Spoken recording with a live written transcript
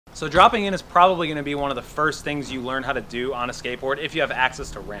So dropping in is probably going to be one of the first things you learn how to do on a skateboard if you have access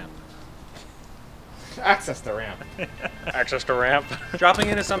to ramp. Access to ramp. Access to ramp. Dropping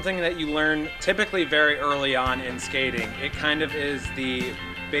in is something that you learn typically very early on in skating. It kind of is the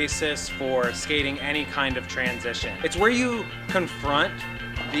basis for skating any kind of transition. It's where you confront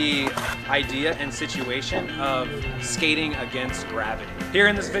the idea and situation of skating against gravity. Here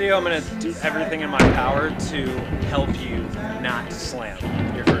in this video, I'm going to do everything in my power to help you not slam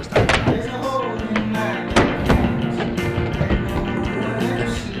your first time.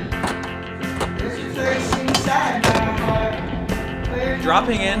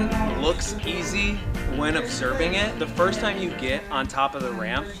 Dropping in looks easy when observing it. The first time you get on top of the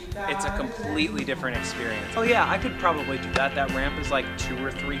ramp, it's a completely different experience. Oh yeah, I could probably do that. That ramp is like 2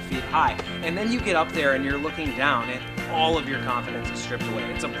 or 3 feet high. And then you get up there and you're looking down and all of your confidence is stripped away.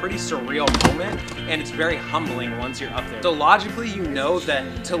 It's a pretty surreal moment and it's very humbling once you're up there. So logically, you know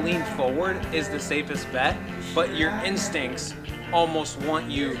that to lean forward is the safest bet, but your instincts almost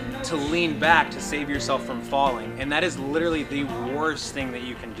want you to lean back to save yourself from falling, and that is literally the worst thing that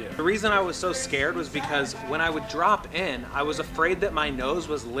you can do. The reason I was so scared was because when I would drop in, I was afraid that my nose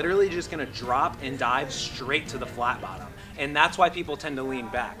was literally just gonna drop and dive straight to the flat bottom. And that's why people tend to lean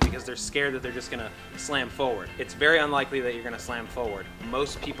back, because they're scared that they're just gonna slam forward. It's very unlikely that you're gonna slam forward.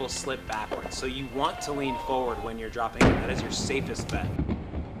 Most people slip backwards. So you want to lean forward when you're dropping in. That is your safest bet.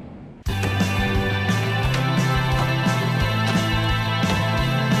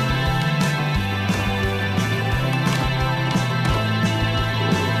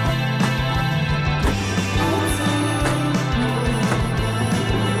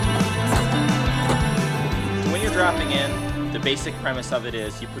 Dropping in, the basic premise of it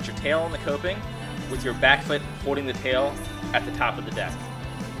is you put your tail on the coping with your back foot holding the tail at the top of the deck.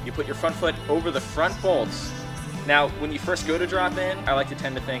 You put your front foot over the front bolts. Now, when you first go to drop in, I like to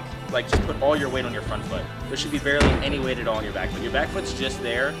tend to think, like, just put all your weight on your front foot. There should be barely any weight at all on your back foot. Your back foot's just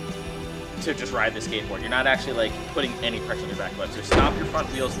there to just ride the skateboard. You're not actually like putting any pressure on your back foot. So stomp your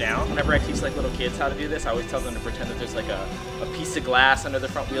front wheels down. Whenever I teach like little kids how to do this, I always tell them to pretend that there's like a piece of glass under the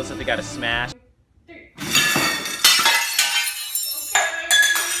front wheels that they gotta smash.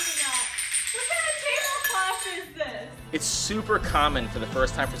 It's super common for the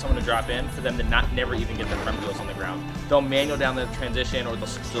first time for someone to drop in for them to never even get their front wheels on the ground. They'll manual down the transition or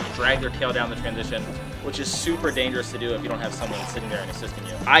they'll drag their tail down the transition, which is super dangerous to do if you don't have someone sitting there and assisting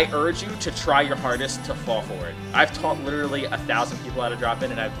you. I urge you to try your hardest to fall forward. I've taught literally 1,000 people how to drop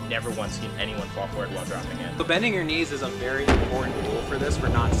in and I've never once seen anyone fall forward while dropping in. So bending your knees is a very important rule for this, for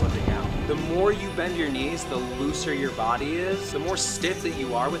not slipping out. The more you bend your knees, the looser your body is. The more stiff that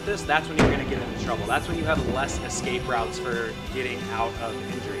you are with this, that's when you're gonna get into trouble. That's when you have less escape routes for getting out of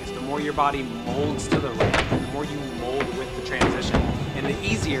injuries. The more your body molds to the ramp, the more you mold with the transition, and the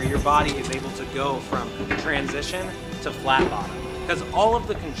easier your body is able to go from transition to flat bottom. Because all of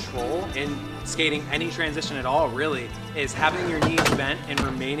the control in skating any transition at all really is having your knees bent and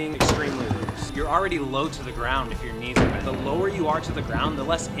remaining extremely loose. You're already low to the ground if your knees are bent. The lower you are to the ground, the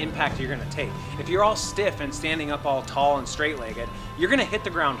less impact you're gonna take. If you're all stiff and standing up all tall and straight-legged, you're gonna hit the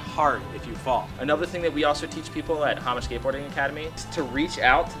ground hard if you fall. Another thing that we also teach people at Homage Skateboarding Academy is to reach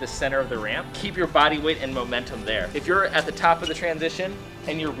out to the center of the ramp. Keep your body weight and momentum there. If you're at the top of the transition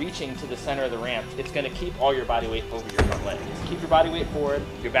and you're reaching to the center of the ramp, it's gonna keep all your body weight over your front legs. Keep your body weight forward,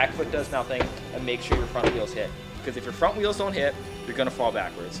 your back foot does nothing, and make sure your front wheels hit. Because if your front wheels don't hit, you're gonna fall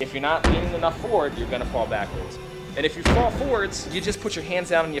backwards. If you're not leaning enough forward, you're gonna fall backwards. And if you fall forwards, you just put your hands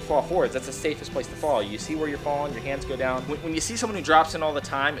down and you fall forwards. That's the safest place to fall. You see where you're falling, your hands go down. When you see someone who drops in all the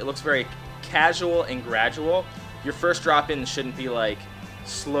time, it looks very casual and gradual. Your first drop in shouldn't be like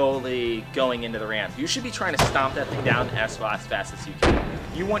slowly going into the ramp. You should be trying to stomp that thing down as fast as you can.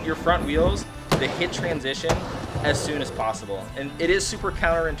 You want your front wheels to hit transition as soon as possible. And it is super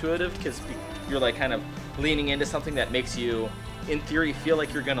counterintuitive because you're like kind of leaning into something that makes you, in theory, feel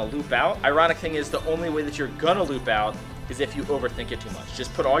like you're gonna loop out. Ironic thing is the only way that you're gonna loop out is if you overthink it too much.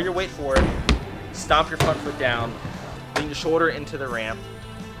 Just put all your weight forward, stomp your front foot down, lean your shoulder into the ramp,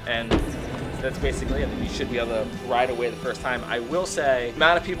 and that's basically it. You should be able to ride away the first time. I will say, the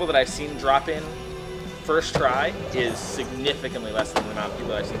amount of people that I've seen drop in first try is significantly less than the amount of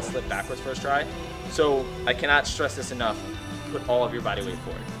people that I've seen slip backwards first try. So I cannot stress this enough. Put all of your body weight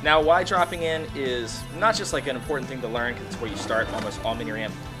forward. Now, why dropping in is not just like an important thing to learn because it's where you start almost all mini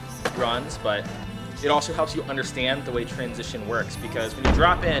ramp runs, but it also helps you understand the way transition works, because when you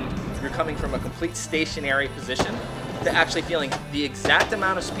drop in, you're coming from a complete stationary position to actually feeling the exact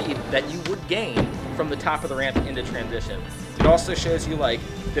amount of speed that you would gain from the top of the ramp into transition. It also shows you like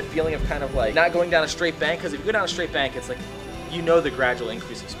the feeling of kind of like not going down a straight bank, because if you go down a straight bank, it's like you know the gradual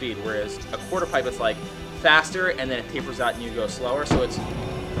increase of speed, whereas a quarter pipe, it's like faster and then it tapers out and you go slower. So it's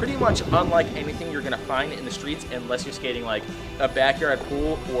pretty much unlike anything you're gonna find in the streets unless you're skating like a backyard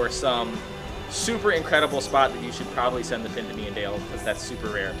pool or some super incredible spot that you should probably send the pin to me and Dale, because that's super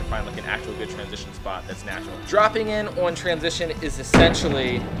rare to find like an actual good transition spot that's natural. Dropping in on transition is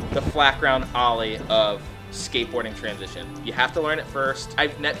essentially the flat ground ollie of skateboarding transition. You have to learn it first.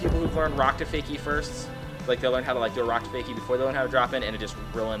 I've met people who've learned rock to fakie first. Like they'll learn how to like do a rock to fakie before they learn how to drop in, and it just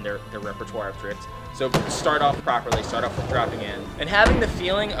ruin their repertoire of tricks. So start off properly, start off with dropping in. And having the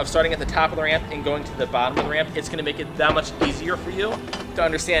feeling of starting at the top of the ramp and going to the bottom of the ramp, it's gonna make it that much easier for you to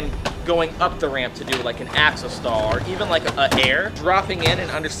understand going up the ramp to do like an axle stall or even like a air. Dropping in and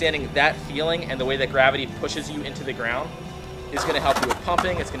understanding that feeling and the way that gravity pushes you into the ground is gonna help you with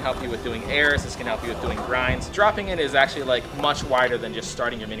pumping, it's gonna help you with doing airs, it's gonna help you with doing grinds. Dropping in is actually like much wider than just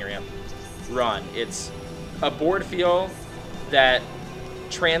starting your mini ramp run. It's a board feel that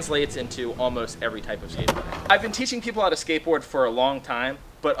translates into almost every type of skateboard. I've been teaching people how to skateboard for a long time,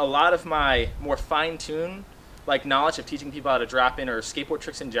 but a lot of my more fine-tuned like knowledge of teaching people how to drop in or skateboard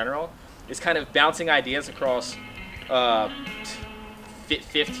tricks in general is kind of bouncing ideas across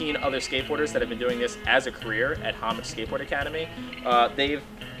 15 other skateboarders that have been doing this as a career at Homage Skateboard Academy. They've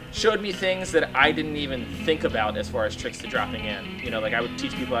showed me things that I didn't even think about as far as tricks to dropping in. You know, like I would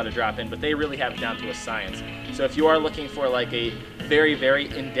teach people how to drop in, but they really have it down to a science. So if you are looking for like a very, very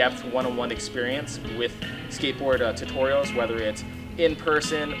in-depth one-on-one experience with skateboard tutorials, whether it's in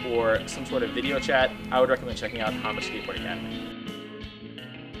person or some sort of video chat, I would recommend checking out Homage Skateboard Academy.